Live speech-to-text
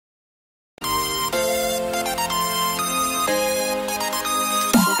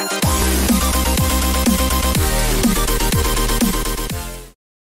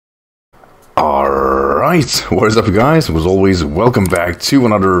Alright, what is up guys? As always, welcome back to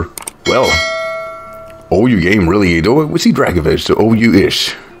another, well, OU game really. We see Dragovich, so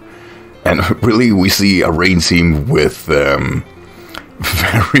OU-ish. And really we see a rain team with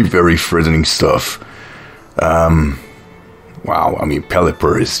very, very threatening stuff. Wow, I mean,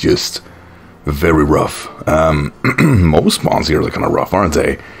 Pelipper is just very rough. Most spawns here are kind of rough, aren't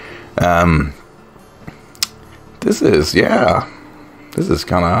they? This is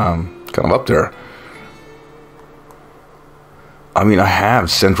kind of up there. I mean, I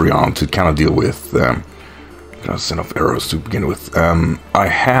have Centurion to kind of deal with. Gonna send off arrows to begin with. I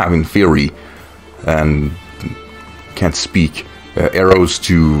have, in theory, and can't speak, arrows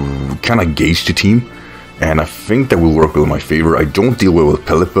to kind of gauge the team, and I think that will work well in my favor. I don't deal well with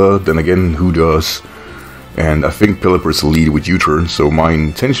Pelipper, then again, who does? And I think Pelipper is the lead with U-turn, so my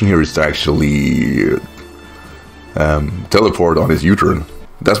intention here is to actually teleport on his U-turn.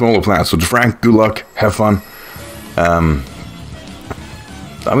 That's my only plan. So Frank, good luck, have fun.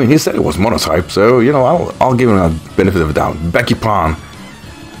 I mean, he said it was monotype, so, you know, I'll give him a benefit of the doubt. Becky Pan.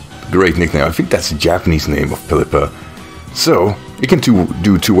 Great nickname. I think that's the Japanese name of Pelipper. So, you can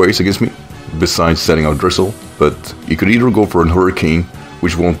do two ways against me, besides setting out Drizzle. But you could either go for a Hurricane,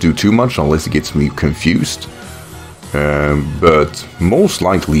 which won't do too much unless it gets me confused. But most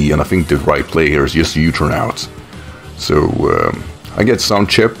likely, and I think the right play here is just U-turn out. So, I get some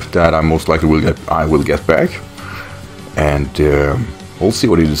chip that I most likely will get back. And, we'll see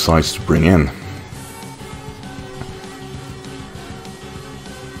what he decides to bring in.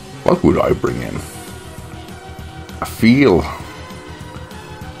 What would I bring in? I feel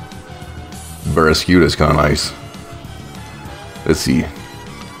Barraskewda is kind of nice. Let's see.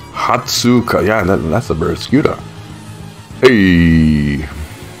 Hatsuka. Yeah, that's a Barraskewda. Hey,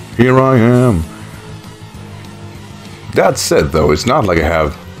 here I am. That said, though, it's not like I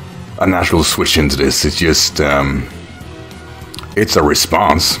have a natural switch into this. It's just, it's a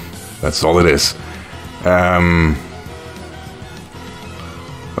response. That's all it is. I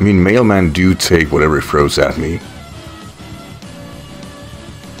mean, Mailman do take whatever it throws at me.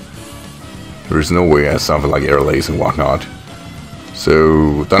 There is no way I have something like Airlace and whatnot.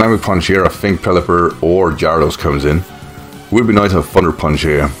 So, Dynamic Punch here, I think Pelipper or Gyarados comes in. Would be nice to have Thunder Punch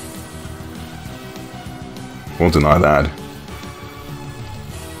here. Won't deny that.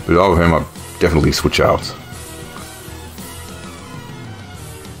 But all of him, I'll definitely switch out.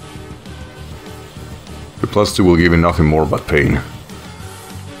 The +2 will give me nothing more but pain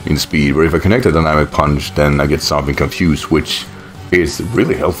in speed, but if I connect a Dynamic Punch, then I get something confused, which is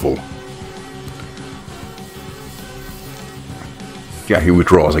really helpful. Yeah, he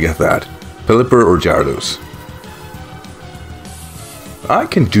withdraws, I get that. Pelipper or Gyarados. I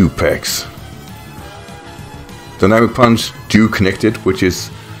can do Pex. Dynamic Punch, do connect it, which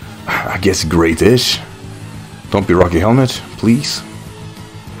is, I guess, great-ish. Don't be Rocky Helmet, please.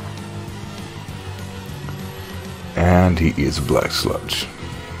 And he is Black Sludge.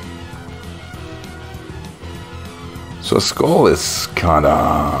 So a Skull is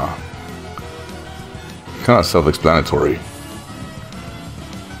kinda self-explanatory.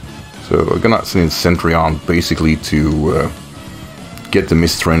 So I'm gonna send Centurion basically to get the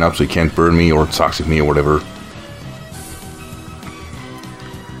Mist Train up so he can't burn me or toxic me or whatever.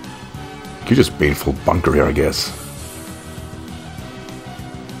 You just Baneful Bunker here, I guess.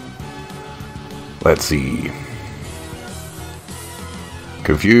 Let's see.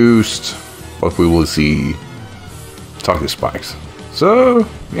 Confused, but we will see Toxic Spikes. So,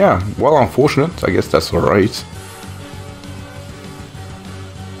 yeah, well, unfortunate. I guess that's alright.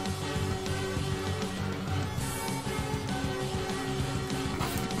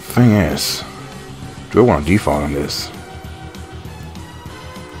 Thing is, do I want to default on this?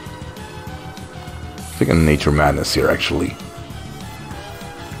 I think a Nature Madness here, actually.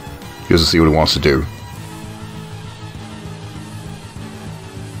 Just to see what he wants to do.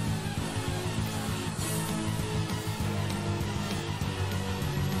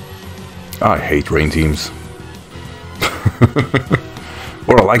 I hate rain teams.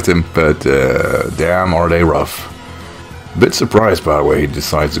 Or I like them, but damn are they rough. Bit surprised, by the way, he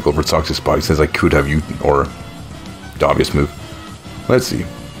decides to go for Toxic Spike, since I could have used, or the obvious move. Let's see.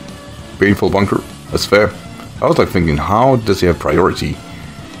 Baneful Bunker, that's fair. I was like thinking, how does he have priority?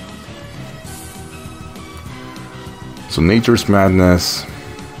 So Nature's Madness.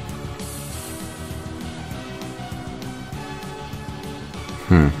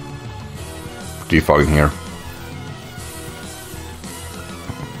 Defogging here.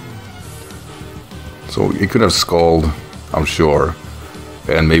 So he could have Scald, I'm sure,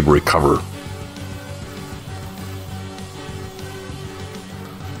 and maybe recover.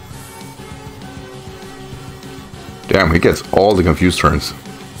 Damn, he gets all the confused turns.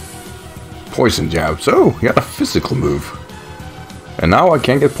 Poison jab. So, he had a physical move. And now I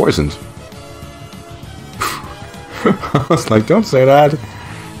can't get poisoned. I was like, don't say that.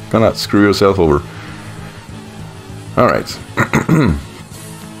 Gonna screw yourself over. Alright.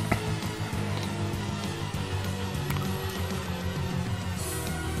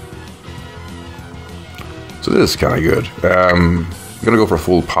 So this is kind of good. I'm gonna go for a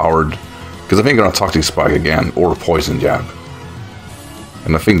full powered, because I think I'm gonna Toxic Spike again, or Poison Jab.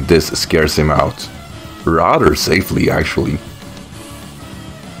 And I think this scares him out rather safely, actually.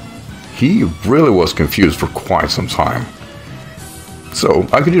 He really was confused for quite some time. So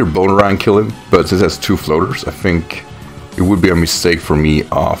I could either Boner and kill him, but since it has 2 floaters, I think it would be a mistake for me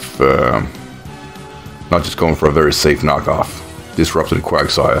of not just going for a very safe knockoff. Disrupted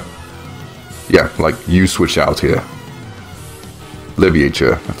Quagsire. Yeah, like you switch out here. Alleviate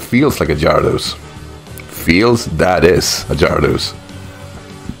you. It feels like a Gyarados. Feels that is a Gyarados.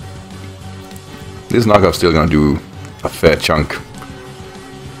 This knockoff's still gonna do a fair chunk.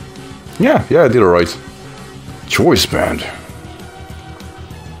 Yeah, I did alright. Choice Band.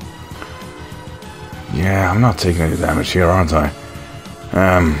 Yeah, I'm not taking any damage here, aren't I?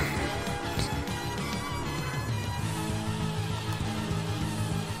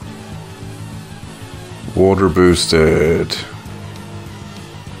 Water boosted.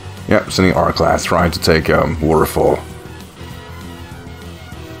 Yep, sending R-Class, trying to take Waterfall.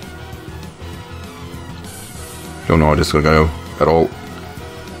 Don't know how this is gonna go at all.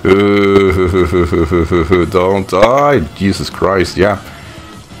 Don't die! Jesus Christ, yeah.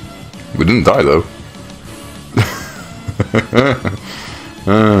 We didn't die though.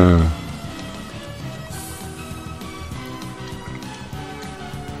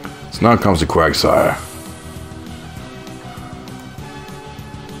 So now comes the Quagsire.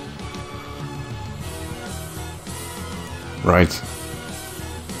 Right.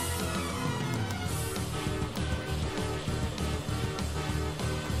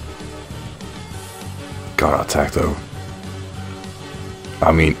 Gotta attack though.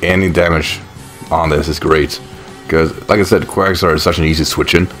 I mean, any damage on this is great. Because, like I said, Quagsire is such an easy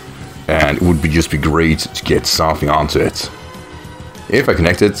switch in. And it would just be great to get something onto it. If I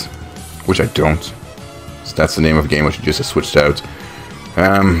connect it, which I don't. So that's the name of the game I should just have switched out.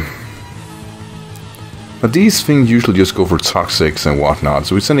 But these things usually just go for Toxics and whatnot.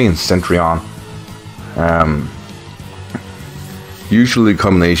 So we're sending in Centurion. Usually the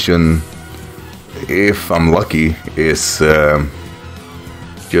combination, if I'm lucky, is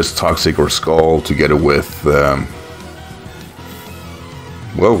just Toxic or Skull together with,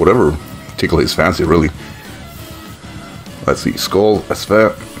 well, whatever. Tickle his fancy, really. Let's see, Skull, that's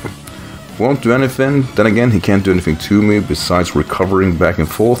fair. Won't do anything. Then again, he can't do anything to me besides recovering back and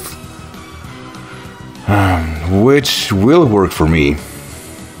forth. Which will work for me.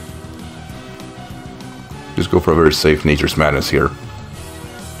 Just go for a very safe Nature's Madness here.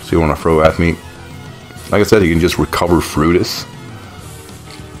 So you want to throw at me. Like I said, you can just recover through this.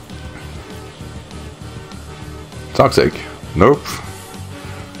 Toxic. Nope.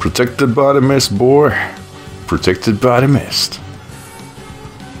 Protected by the mist, boy. Protected by the mist.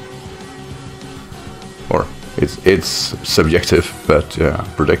 Or, it's subjective, but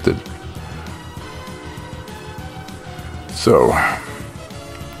protected. So.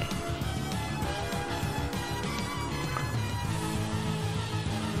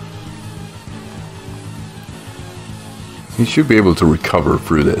 You should be able to recover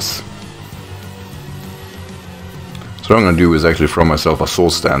through this. So what I'm going to do is actually throw myself a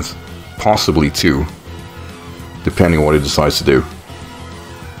Soul Stance. Possibly 2. Depending on what he decides to do.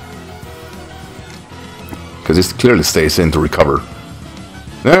 Because he clearly stays in to recover.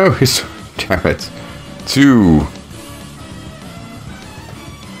 No, he's... Damn it. 2.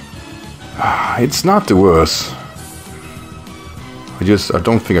 It's not the worst. I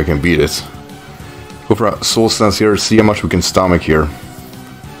don't think I can beat it. Go for a Soul Stance here, see how much we can stomach here.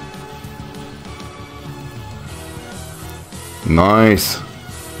 Nice.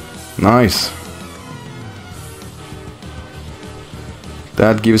 Nice.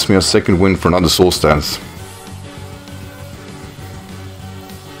 That gives me a second win for another Soul Stance.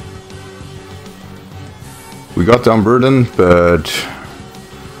 We got the Unburden, but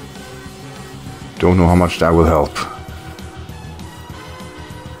don't know how much that will help.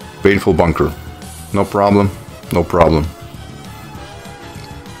 Baneful Bunker. No problem. No problem.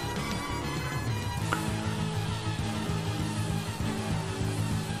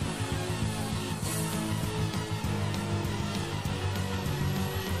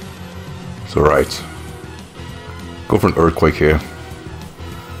 It's alright. Go for an Earthquake here.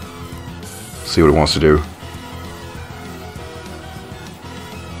 See what it wants to do.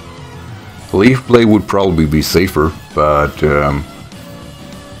 Leaf Blade would probably be safer, but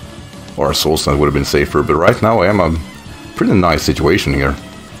or a Soul Sand would have been safer, but right now I am a pretty nice situation here.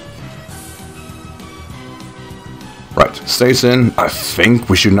 Right, stays in. I think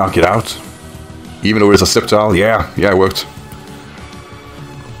we should knock it out. Even though it's a Sceptile, yeah, it worked.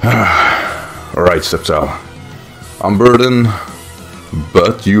 Alright, Sceptile. Unburden,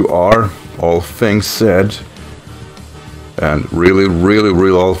 but you are, all things said, and really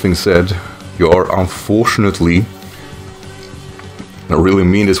all things said, you are unfortunately, I really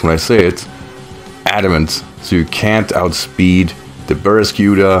mean this when I say it, adamant, so you can't outspeed the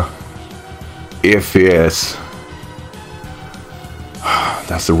Barraskewda if yes.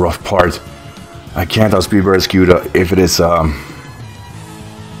 That's the rough part. I can't outspeed Barraskewda if it is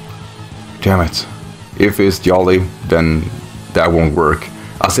damn it. If it's Jolly, then that won't work.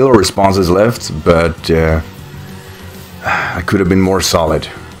 I still have responses left, but I could have been more solid.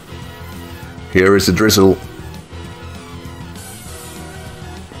 Here is the Drizzle.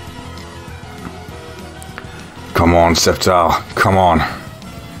 Come on, Sceptile. Come on.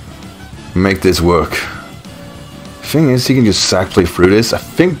 Make this work. Thing is, he can just sack play through this. I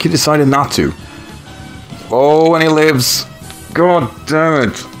think he decided not to. Oh, and he lives. God damn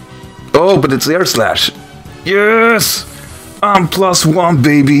it. Oh, but it's Air Slash. Yes! I'm +1,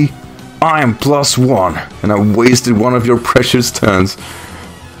 baby. I am +1. And I wasted one of your precious turns.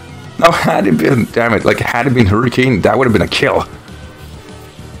 Now, had it been, damn it, like, had it been Hurricane, that would have been a kill.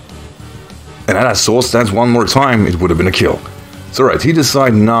 And had I Soul Stance one more time, it would have been a kill. It's alright, he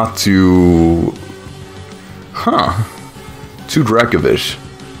decided not to... To Dracovish.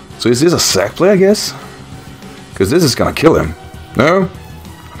 So is this a sack play, I guess? Because this is gonna kill him. No?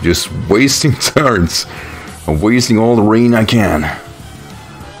 I'm just wasting turns. I'm wasting all the rain I can.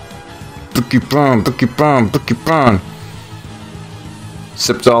 Pokemon.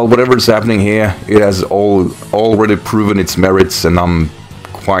 Sceptile, whatever is happening here, it has already proven its merits, and I'm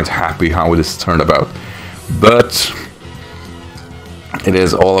quite happy how this turned about. But it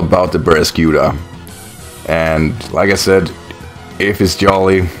is all about the Barraskewda. And like I said, if it's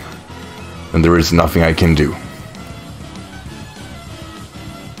Jolly, then there is nothing I can do.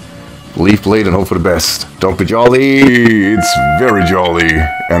 Leaf Blade and hope for the best. Don't be Jolly! It's very Jolly,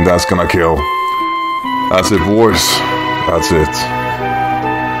 and that's gonna kill. That's it, boys. That's it.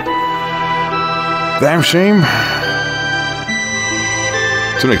 Damn shame.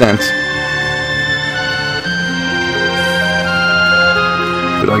 To an extent.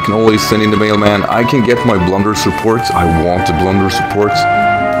 But I can always send in the mailman. I can get my blunder support. I want the blunder support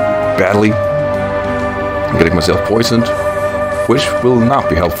badly. I'm getting myself poisoned, which will not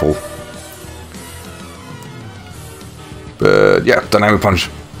be helpful. But yeah, Dynamic Punch.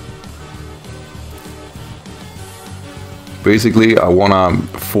 Basically, I wanna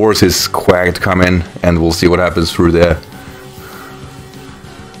force his Quag to come in, and we'll see what happens through there.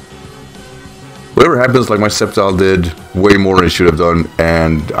 Whatever happens, like my Sceptile did, way more than it should have done,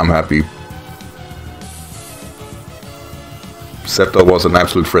 and I'm happy. Sceptile was an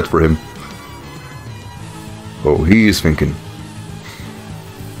absolute threat for him. Oh, he is thinking.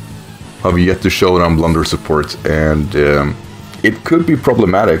 I've yet to show that I'm blunder support, and it could be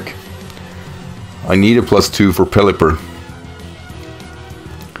problematic. I need a +2 for Pelipper.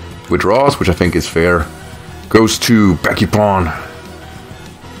 Withdraws, which I think is fair. Goes to Pokemon,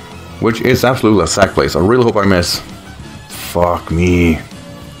 which is absolutely a sack place. I really hope I miss. Fuck me.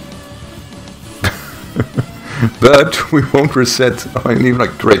 But we won't reset. I need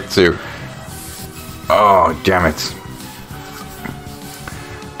like Grit too. Oh, damn it.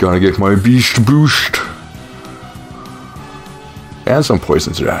 Gonna get my beast boost. And some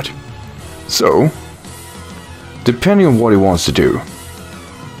poison to that. So, depending on what he wants to do,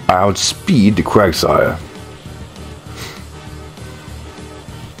 I outspeed the Quagsire.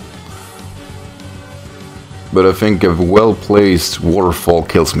 But I think a well-placed Waterfall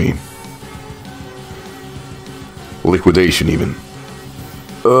kills me. Liquidation even.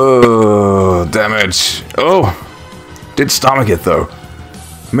 Oh, damage. Oh, did stomach it though.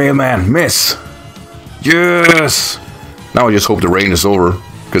 Mailman, miss. Yes. Now I just hope the rain is over,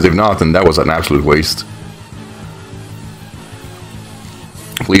 because if not, then that was an absolute waste.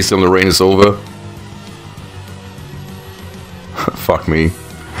 Please tell me the rain is over. Fuck me.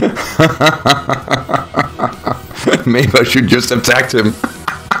 Maybe I should just have attacked him.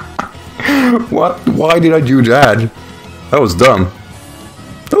 What? Why did I do that? That was dumb.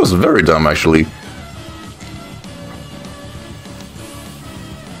 That was very dumb, actually.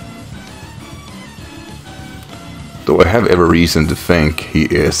 Though I have every reason to think he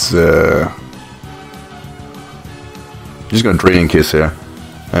is... just gonna Draining Kiss here.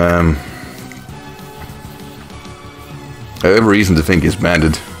 I have every reason to think he's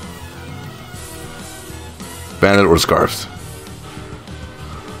banded. Banded or scarfed.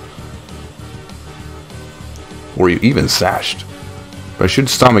 Or even sashed. But I should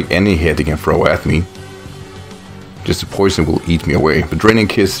stomach any hit he can throw at me. Just the poison will eat me away. But Draining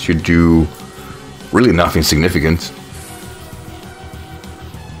Kiss should do really nothing significant.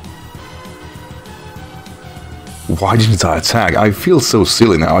 Why didn't I attack? I feel so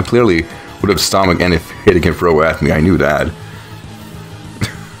silly now. I clearly would have stomached any hit he can throw at me. I knew that.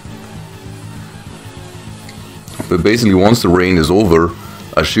 But basically, once the rain is over,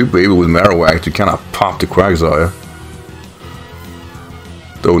 I should be able with Marowak to kind of pop the Quagsire.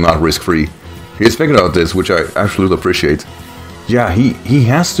 Though not risk-free. He's figured out this, which I absolutely appreciate. Yeah, he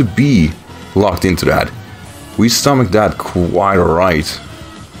has to be locked into that. We stomached that quite alright.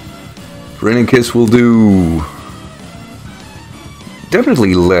 Draining Kiss will do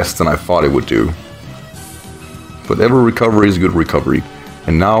definitely less than I thought it would do. But every recovery is good recovery.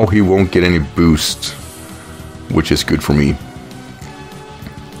 And now he won't get any boost, which is good for me.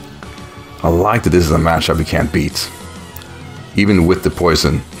 I like that this is a matchup he can't beat. Even with the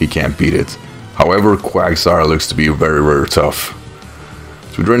poison, he can't beat it. However, Quagsire looks to be very, very tough.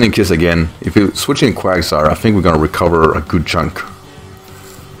 So Draining Kiss again. If we switch in Quagsire, I think we're going to recover a good chunk.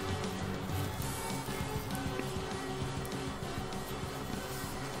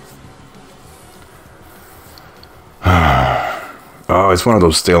 Oh, it's one of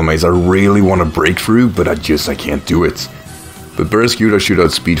those stalemates. I really want to break through, but I can't do it. But Barraskewda should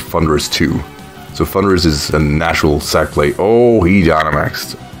outspeed Thundurus too. So Thundurus is a natural sack play. Oh, he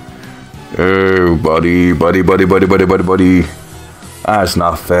Dynamaxed. Oh, buddy. That's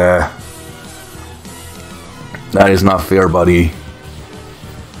not fair. That is not fair, buddy.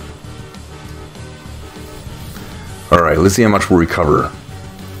 Alright, let's see how much we'll recover.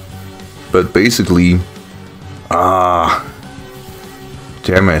 But basically...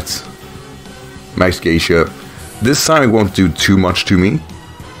 damn it. Max Geisha. This time it won't do too much to me.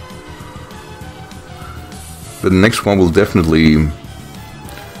 But the next one will definitely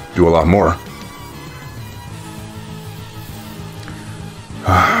do a lot more.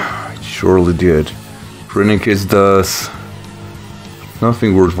 It surely did. Draining Kiss does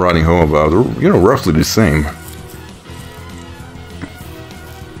nothing worth writing home about. They're, you know, roughly the same.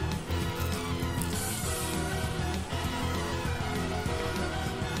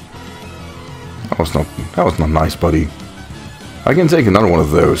 That was not nice, buddy. I can take another one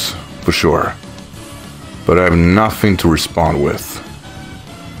of those, for sure. But I have nothing to respond with.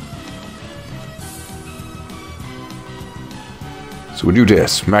 So we do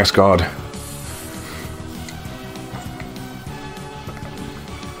this. Max God.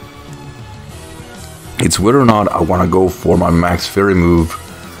 It's whether or not I want to go for my Max Fairy move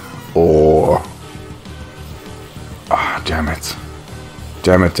or... Ah, damn it.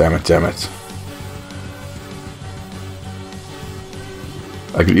 Damn it.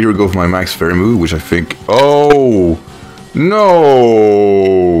 I could either go for my Max Fairy move, which I think... Oh!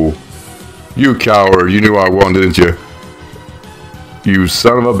 No! You coward, you knew I won, didn't you? You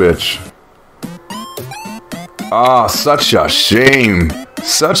son of a bitch. Ah, such a shame.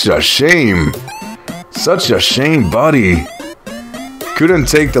 Such a shame. Such a shame, buddy. Couldn't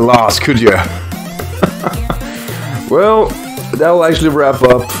take the loss, could you? Well, that will actually wrap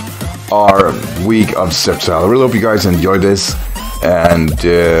up our week of Sceptile. I really hope you guys enjoyed this. And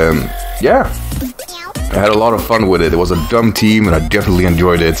yeah, I had a lot of fun with it. It was a dumb team, and I definitely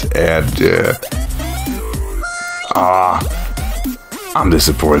enjoyed it. And I'm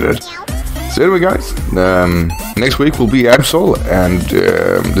disappointed. So anyway, guys, next week will be Absol, and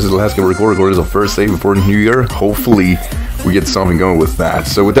this is the last game recorded on Thursday before the New Year. Hopefully, we get something going with that.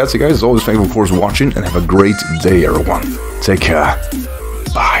 So with that, guys, as always, thank you, of course, for watching, and have a great day, everyone. Take care.